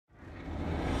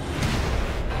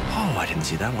didn't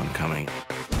see that one coming.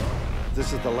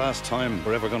 This is the last time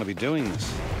we're ever going to be doing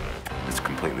this. It's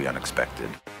completely unexpected.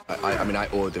 I mean, I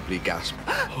audibly gasped.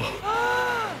 And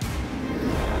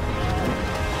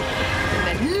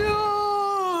then, no!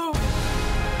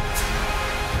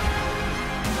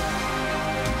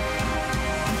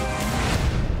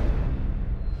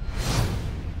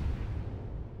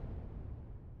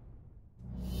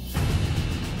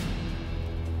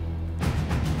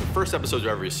 First episodes of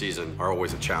every season are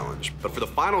always a challenge. But for the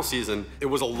final season, it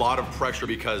was a lot of pressure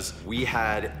because we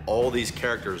had all these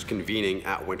characters convening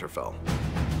at Winterfell.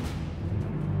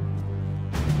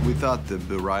 We thought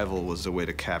the arrival was a way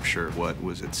to capture what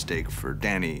was at stake for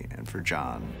Dany and for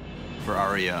Jon, for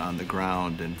Arya on the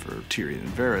ground, and for Tyrion and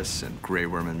Varys, and Grey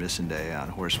Worm and Missandei on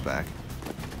horseback.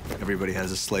 Everybody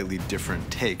has a slightly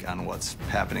different take on what's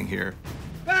happening here.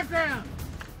 Background!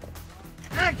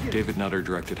 Action! David Nutter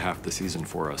directed half the season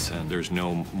for us, and there's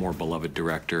no more beloved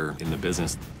director in the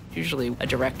business. Usually a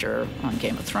director on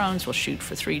Game of Thrones will shoot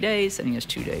for 3 days, and he has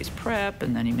 2 days prep,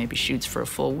 and then he maybe shoots for a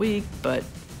full week, but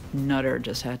Nutter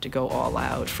just had to go all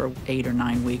out for 8 or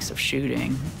 9 weeks of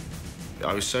shooting.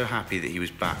 I was so happy that he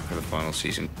was back for the final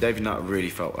season. David Nutter really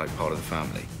felt like part of the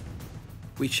family.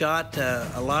 We shot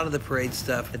a lot of the parade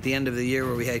stuff at the end of the year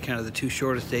where we had kind of the 2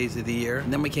 shortest days of the year.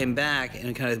 And then we came back and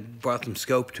it kind of brought some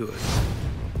scope to it.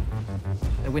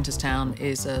 Winterstown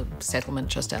is a settlement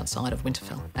just outside of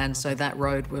Winterfell, and so that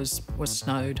road was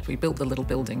snowed. We built the little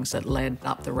buildings that led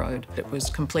up the road. It was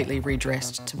completely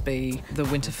redressed to be the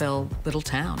Winterfell little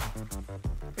town.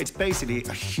 It's basically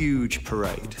a huge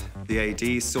parade. The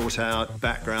AD sort out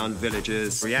background,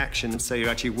 villagers, reactions, so you're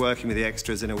actually working with the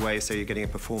extras in a way so you're getting a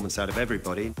performance out of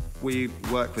everybody. We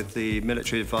work with the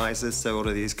military advisors, so all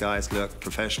of these guys look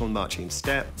professional, marching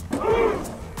step.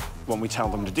 When we tell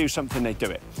them to do something, they do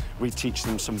it. We teach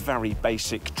them some very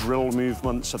basic drill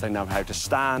movements so they know how to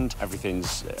stand.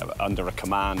 Everything's under a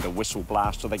command, a whistle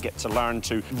blast, so they get to learn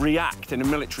to react in a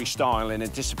military style, in a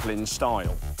disciplined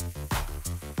style.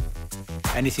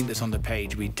 Anything that's on the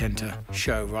page, we tend to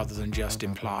show rather than just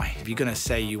imply. If you're going to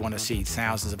say you want to see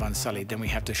thousands of Unsullied, then we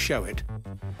have to show it.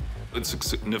 It's a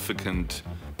significant,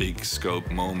 big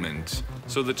scope moment.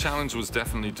 So the challenge was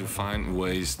definitely to find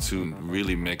ways to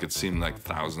really make it seem like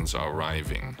thousands are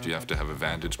arriving. You have to have a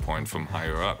vantage point from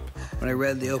higher up. When I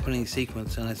read the opening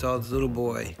sequence and I saw this little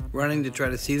boy running to try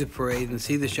to see the parade and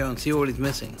see the show and see what he's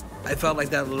missing, I felt like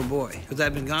that little boy, because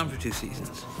I've been gone for 2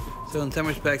 seasons. So in some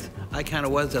respects, I kind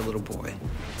of was that little boy.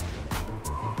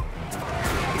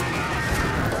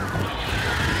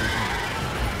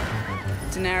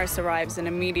 Daenerys arrives and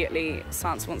immediately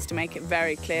Sansa wants to make it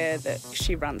very clear that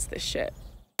she runs this shit.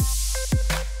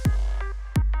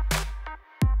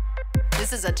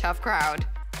 This is a tough crowd.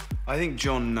 I think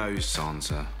Jon knows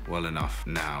Sansa well enough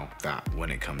now that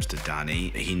when it comes to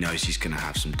Dany, he knows he's going to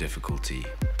have some difficulty.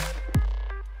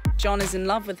 Jon is in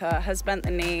love with her, has bent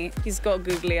the knee, he's got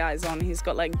googly eyes on, he's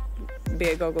got like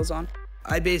beer goggles on.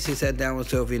 I basically sat down with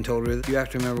Sophie and told her, you have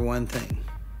to remember one thing.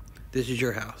 This is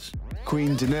your house.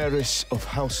 Queen Daenerys of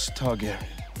House Targaryen.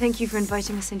 Thank you for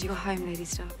inviting us into your home, Lady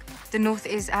Stark. The North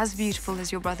is as beautiful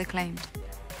as your brother claimed.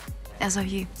 As are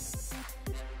you.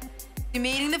 You're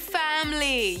meeting the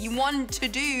family. You want to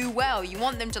do well. You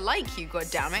want them to like you,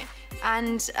 goddammit.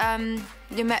 And,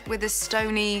 you're met with a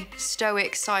stony,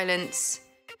 stoic silence.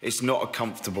 It's not a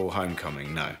comfortable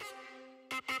homecoming, no.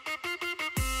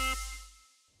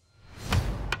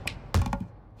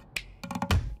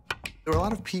 There were a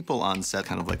lot of people on set,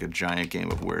 kind of like a giant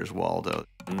game of Where's Waldo.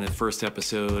 In the first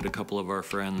episode, a couple of our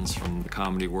friends from the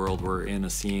comedy world were in a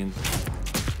scene.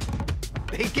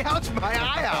 They gouged my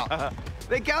eye out.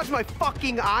 They gouged my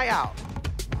fucking eye out.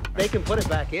 They can put it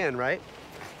back in, right?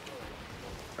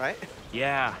 Right?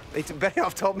 Yeah.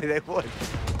 Benioff told me they would.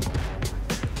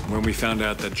 When we found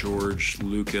out that George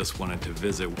Lucas wanted to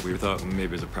visit, we thought maybe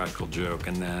it was a practical joke,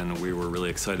 and then we were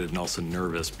really excited and also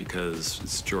nervous because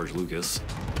it's George Lucas.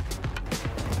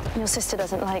 Your sister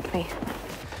doesn't like me.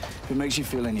 If it makes you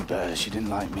feel any better, she didn't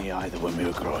like me either when we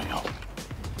were growing up.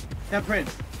 Now,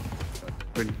 Prince.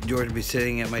 For George to be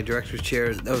sitting at my director's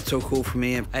chair, that was so cool for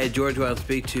me. I had George go out and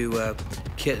speak to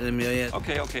Kit and Amelia.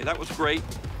 Okay, that was great.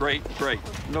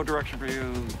 No direction for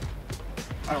you.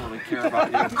 I don't really care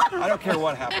about you. I don't care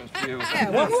what happens to you.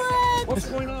 What's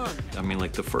going on? I mean,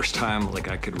 like, the first time, like,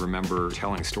 I could remember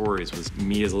telling stories was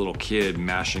me as a little kid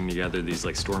mashing together these,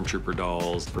 like, Stormtrooper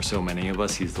dolls. For so many of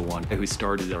us, he's the one who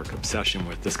started our obsession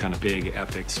with this kind of big,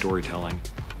 epic storytelling.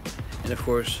 And, of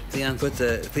course, Theon put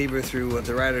the fever through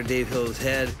the rider Dave Hill's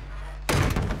head.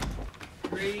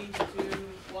 3, 2,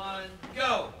 1,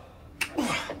 go!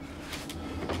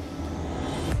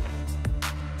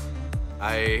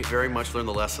 I very much learned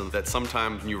the lesson that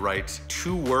sometimes when you write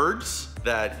 2 words,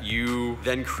 that you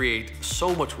then create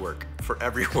so much work for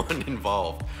everyone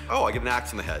involved. Oh, I get an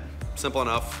axe in the head. Simple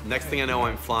enough. Next thing I know,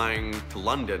 I'm flying to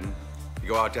London to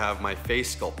go out to have my face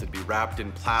sculpted, be wrapped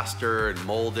in plaster and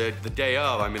molded. The day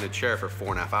of, I'm in a chair for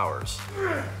 4.5 hours.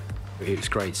 It was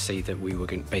great to see that we were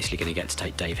basically going to get to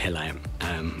take Dave Hill out,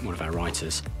 one of our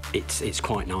writers. It's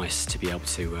quite nice to be able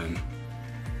to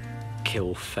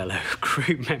kill fellow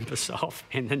crew members off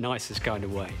in the nicest kind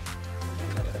of way.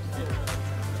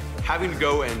 Having to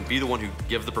go and be the one who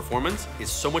gives the performance is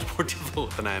so much more difficult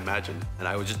than I imagined. And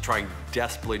I was just trying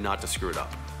desperately not to screw it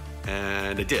up.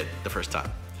 And I did the first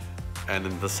time. And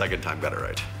then the second time got it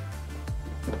right.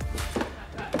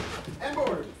 And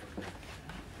board.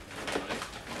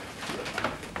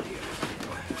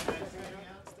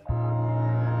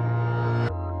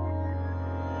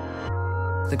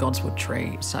 The Godswood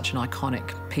tree is such an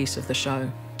iconic piece of the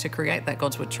show. To create that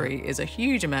Godswood tree is a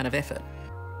huge amount of effort.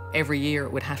 Every year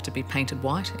it would have to be painted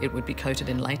white, it would be coated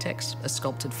in latex, a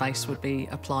sculpted face would be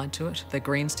applied to it. The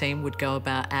greens team would go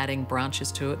about adding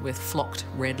branches to it with flocked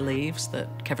red leaves that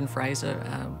Kevin Fraser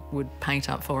would paint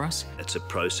up for us. It's a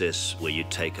process where you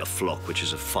take a flock, which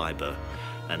is a fibre,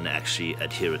 and actually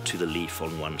adhere it to the leaf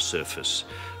on one surface.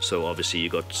 So obviously you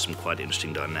got some quite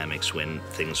interesting dynamics when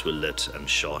things were lit and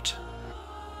shot.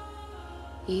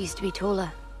 You used to be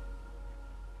taller.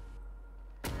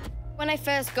 When I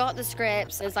first got the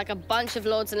scripts, there's like a bunch of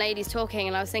lords and ladies talking,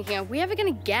 and I was thinking, are we ever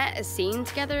going to get a scene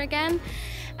together again?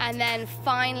 And then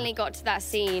finally got to that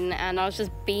scene, and I was just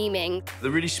beaming.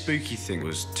 The really spooky thing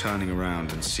was turning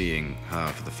around and seeing her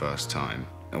for the first time.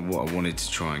 And what I wanted to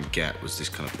try and get was this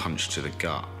kind of punch to the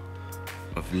gut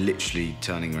of literally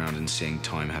turning around and seeing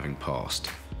time having passed.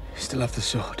 You still have the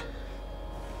sword?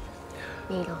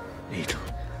 Needle. Needle.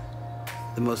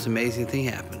 The most amazing thing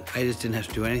happened. I just didn't have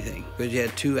to do anything. Because you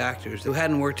had 2 actors who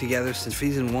hadn't worked together since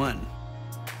season 1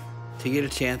 to get a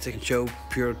chance to show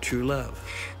pure, true love.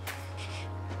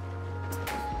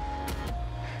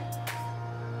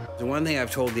 The one thing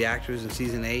I've told the actors in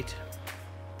season 8,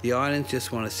 the audience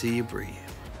just want to see you breathe.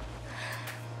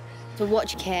 To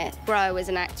watch Kit grow as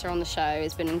an actor on the show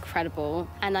has been incredible,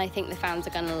 and I think the fans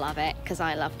are going to love it, because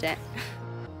I loved it.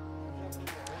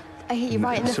 I hit you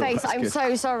right in the face. I'm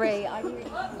so sorry.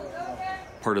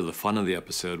 Part of the fun of the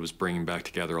episode was bringing back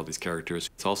together all these characters.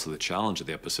 It's also the challenge of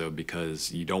the episode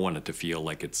because you don't want it to feel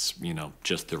like it's, you know,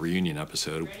 just the reunion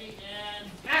episode.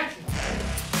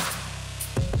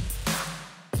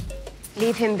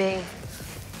 Leave him be.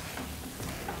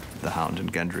 The Hound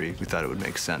and Gendry, we thought it would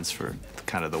make sense for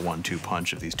kind of the 1-2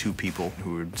 punch of these 2 people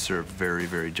who would serve very,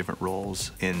 very different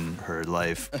roles in her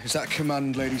life. Is that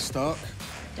command, Lady Stark?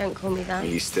 Don't call me that.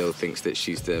 He still thinks that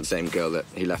she's the same girl that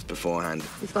he left beforehand.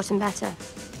 We've gotten better.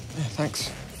 Yeah, thanks.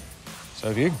 So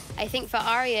have you. I think for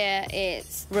Arya,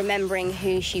 it's remembering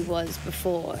who she was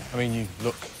before. I mean, you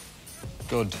look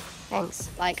good. Thanks.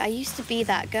 Like, I used to be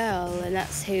that girl, and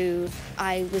that's who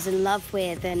I was in love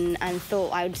with and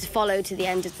thought I would just follow to the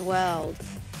end of the world.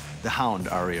 The Hound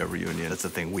Arya reunion, that's the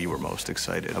thing we were most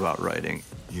excited about writing.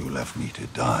 You left me to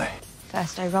die.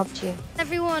 First, I robbed you.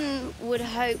 Everyone would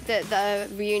hope that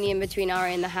the reunion between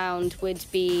Arya and the Hound would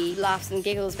be laughs and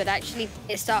giggles, but actually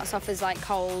it starts off as like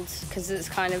cold, because it's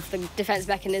kind of the defense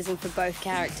mechanism for both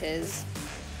characters.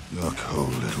 You're a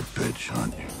cold little bitch,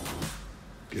 aren't you?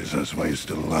 Guess that's why you're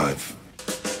still alive.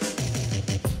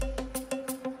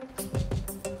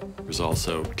 There's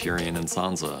also Tyrion and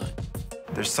Sansa.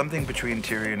 There's something between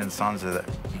Tyrion and Sansa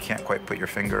that you can't quite put your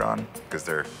finger on, because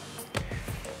they're...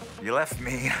 You left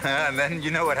me, and then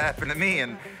you know what happened to me,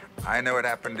 and I know what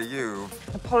happened to you.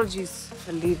 Apologies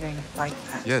for leaving like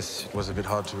that. Yes, it was a bit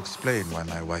hard to explain why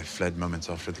my wife fled moments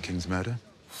after the king's murder.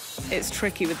 It's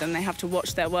tricky with them. They have to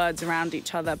watch their words around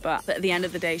each other, but at the end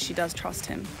of the day, she does trust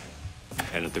him.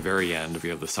 And at the very end, we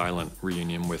have the silent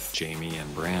reunion with Jaime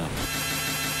and Bran.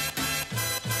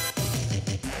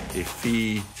 If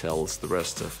he tells the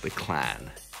rest of the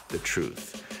clan the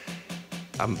truth,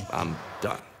 I'm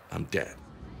done. I'm dead.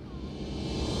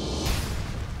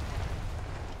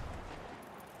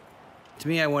 To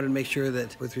me, I wanted to make sure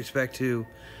that with respect to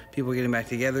people getting back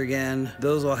together again,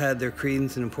 those all had their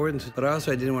credence and importance, but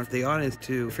also I didn't want the audience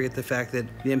to forget the fact that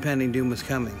the impending doom was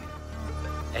coming.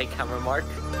 Hey, camera Mark.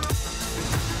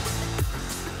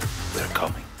 They're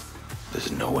coming.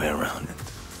 There's no way around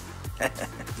it.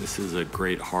 This is a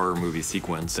great horror movie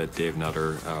sequence that Dave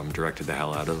Nutter directed the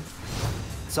hell out of.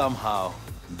 Somehow,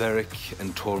 Beric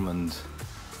and Tormund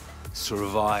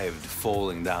survived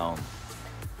falling down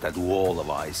that wall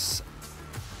of ice.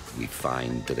 We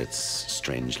find that it's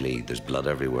strangely, there's blood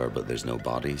everywhere, but there's no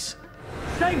bodies.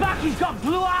 Stay back, he's got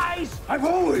blue eyes! I've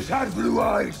always had blue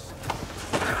eyes!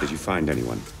 Did you find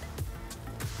anyone?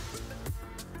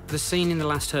 The scene in The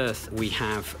Last Earth, we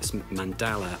have a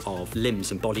mandala of limbs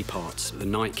and body parts the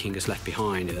Night King has left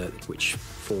behind, which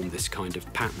form this kind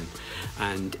of pattern.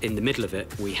 And in the middle of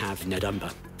it, we have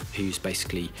Nedumber, who's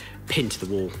basically pinned to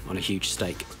the wall on a huge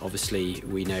stake. Obviously,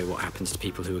 we know what happens to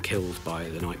people who are killed by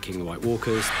the Night King and the White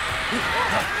Walkers.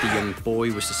 The young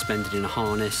boy was suspended in a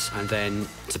harness, and then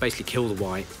to basically kill the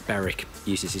White, Beric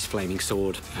uses his flaming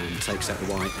sword and takes out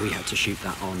the White. We had to shoot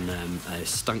that on a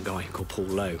stunt guy called Paul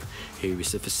Lowe, who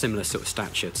was of a similar sort of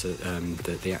stature to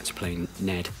the actor playing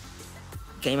Ned.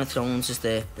 Game of Thrones is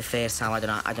the first time I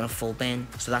done a full burn,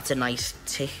 so that's a nice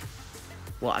tick.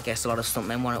 What I guess a lot of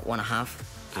stuntmen want to have.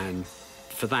 And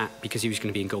for that, because he was going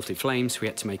to be engulfed in flames, we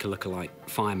had to make a look-alike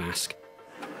fire mask.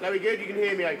 Now we good? You can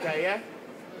hear me okay, yeah?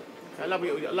 I love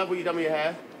what you've done with your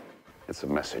hair. It's a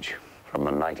message from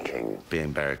the Night King.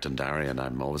 Being Beric Dondarrion,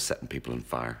 I'm always setting people on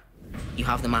fire. You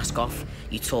have the mask off,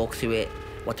 you talk through it,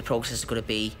 what the process is going to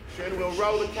be. We'll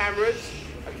roll the cameras,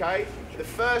 okay? The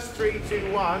first 3,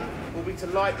 2, 1 will be to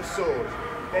light the sword.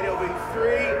 Then it'll be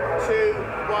 3, 2,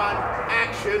 1,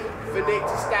 action for Nick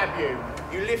to stab you.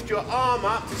 You lift your arm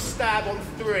up to stab on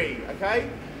 3, okay?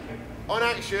 On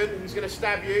action, he's going to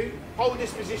stab you. Hold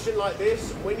this position like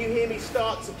this. When you hear me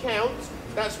start to count,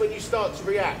 that's when you start to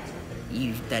react.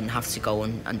 You then have to go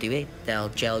and do it. They'll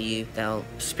gel you, they'll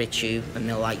spit you, and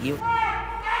they'll light you.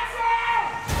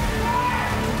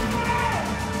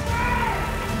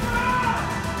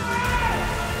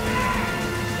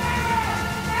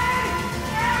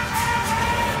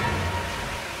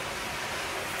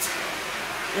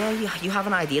 You have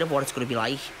an idea of what it's going to be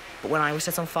like, but when I was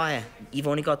set on fire, you've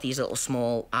only got these little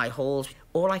small eye holes.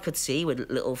 All I could see were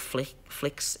little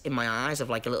flicks in my eyes of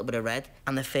like a little bit of red.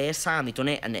 And the first time they done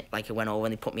it, and it went over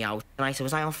and they put me out, and I said,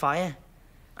 was I on fire?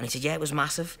 And he said, yeah, it was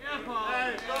massive.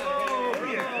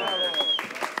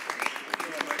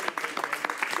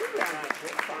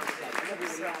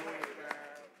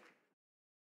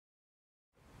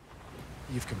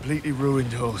 You've completely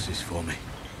ruined horses for me.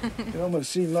 It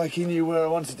almost seemed like he knew where I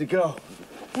wanted to go.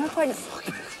 You're quite... Fuck's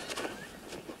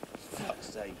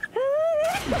sake.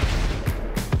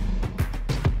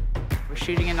 We're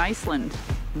shooting in Iceland.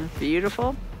 Isn't it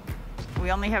beautiful?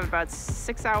 We only have about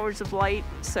 6 hours of light,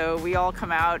 so we all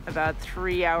come out about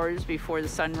 3 hours before the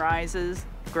sun rises.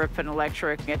 Grip and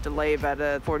electric get to lay about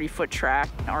a 40-foot track.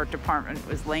 Our art department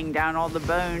was laying down all the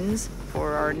bones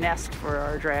for our nest for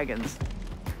our dragons.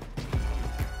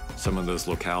 Some of those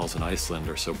locales in Iceland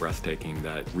are so breathtaking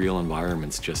that real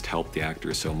environments just help the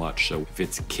actors so much. So if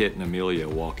it's Kit and Amelia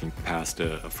walking past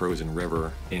a frozen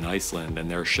river in Iceland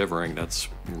and they're shivering, that's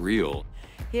real.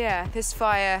 Yeah, this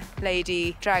fire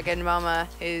lady, dragon mama,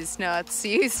 is not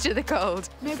used to the cold.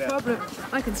 No problem.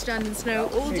 I can stand in snow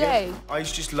all day. I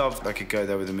just loved I could go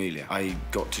there with Amelia. I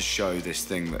got to show this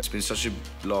thing that's been such a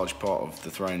large part of the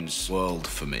Thrones world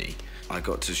for me. I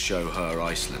got to show her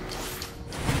Iceland.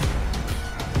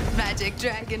 Magic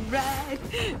dragon ride.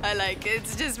 I like it.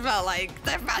 It's just felt like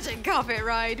the magic carpet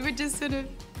ride. We're just sort of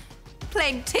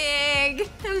playing Tig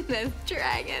and there's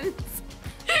dragons.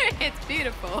 It's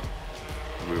beautiful.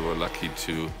 We were lucky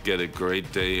to get a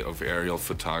great day of aerial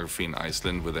photography in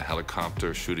Iceland with a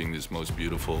helicopter shooting these most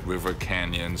beautiful river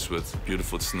canyons with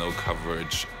beautiful snow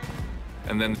coverage.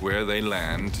 And then where they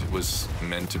land was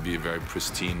meant to be a very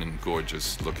pristine and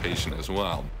gorgeous location as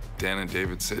well. Dan and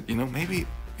David said, maybe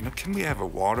can we have a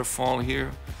waterfall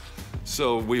here?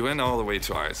 So we went all the way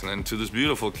to Iceland, to this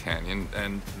beautiful canyon,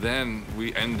 and then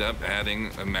we end up adding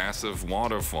a massive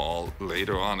waterfall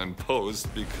later on in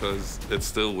post because it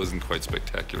still wasn't quite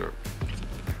spectacular.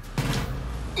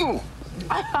 Let's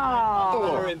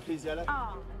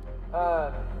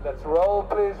roll,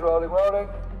 please. Rolling.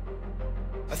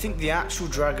 I think the actual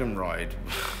dragon ride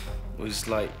was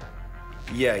like,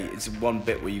 yeah, it's one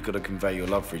bit where you've got to convey your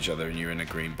love for each other and you're in a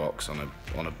green box on a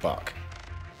buck.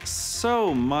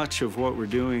 So much of what we're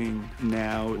doing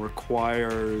now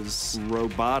requires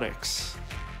robotics.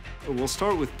 We'll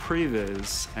start with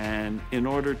previs, and in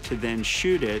order to then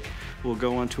shoot it, we'll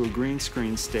go onto a green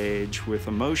screen stage with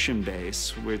a motion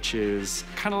base, which is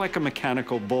kind of like a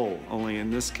mechanical bull, only in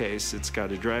this case, it's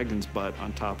got a dragon's butt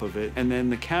on top of it. And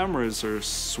then the cameras are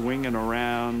swinging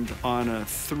around on a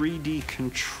 3D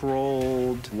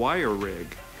controlled wire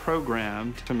rig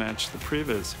programmed to match the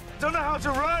previs. Don't know how to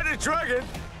ride a dragon!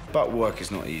 Buck work is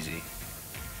not easy.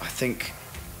 I think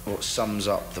what sums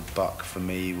up the buck for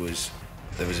me was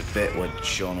there was a bit where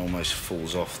John almost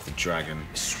falls off the dragon,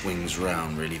 swings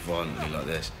round really violently like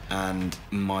this, and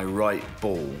my right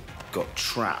ball got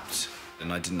trapped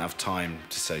and I didn't have time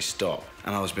to say stop.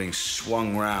 And I was being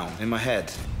swung round. In my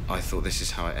head, I thought this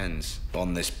is how it ends.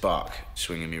 On this buck,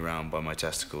 swinging me round by my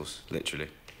testicles, literally.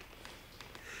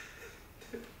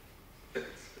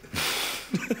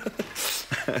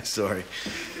 Sorry.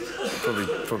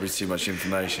 Probably too much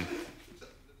information.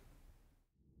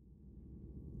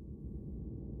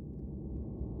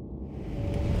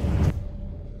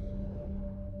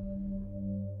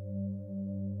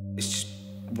 It's just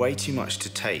way too much to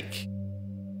take.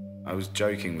 I was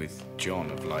joking with John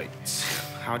of like,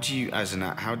 how do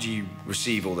you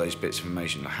receive all those bits of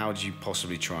information? How do you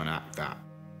possibly try and act that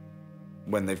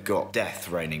when they've got death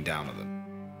raining down on them?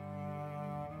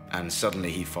 And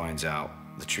suddenly he finds out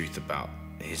the truth about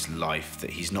his life, that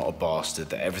he's not a bastard,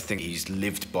 that everything he's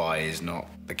lived by is not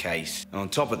the case. And on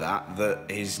top of that, that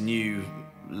his new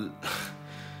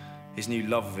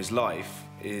love of his life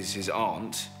is his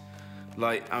aunt.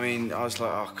 Like, I mean, I was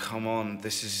like, oh, come on,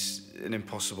 this is an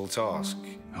impossible task.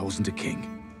 I wasn't a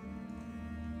king.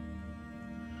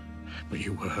 But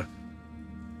you were.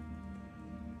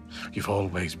 You've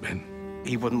always been.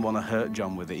 He wouldn't want to hurt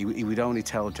John with it. He would only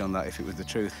tell John that if it was the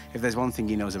truth. If there's one thing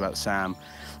he knows about Sam,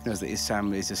 he knows that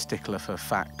Sam is a stickler for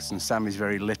facts, and Sam is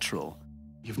very literal.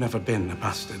 You've never been a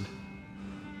bastard.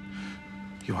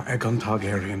 You are Aegon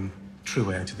Targaryen,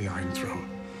 true heir to the Iron Throne.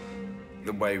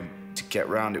 The way to get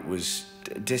round it was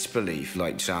disbelief,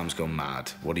 like Sam's gone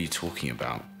mad. What are you talking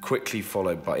about? Quickly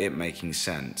followed by it making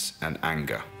sense and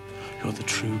anger. You're the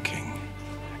true king.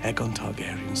 Aegon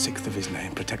Targaryen, 6th of his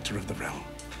name, protector of the realm.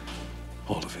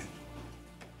 All of it.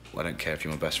 I don't care if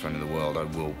you're my best friend in the world, I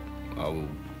will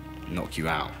knock you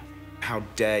out. How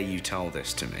dare you tell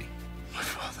this to me? My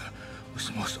father was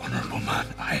the most honorable man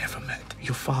I ever met.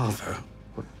 Your father,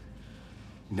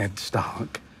 Ned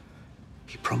Stark,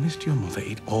 he promised your mother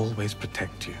he'd always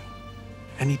protect you.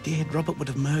 And he did. Robert would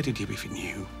have murdered you if he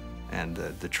knew. And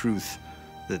the truth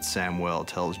that Samwell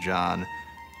tells John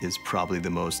is probably the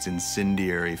most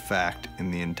incendiary fact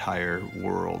in the entire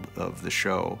world of the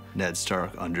show. Ned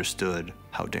Stark understood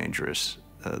how dangerous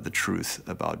the truth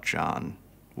about John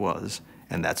was,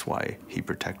 and that's why he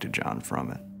protected John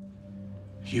from it.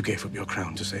 You gave up your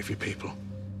crown to save your people.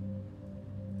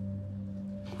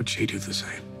 Would she do the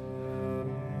same?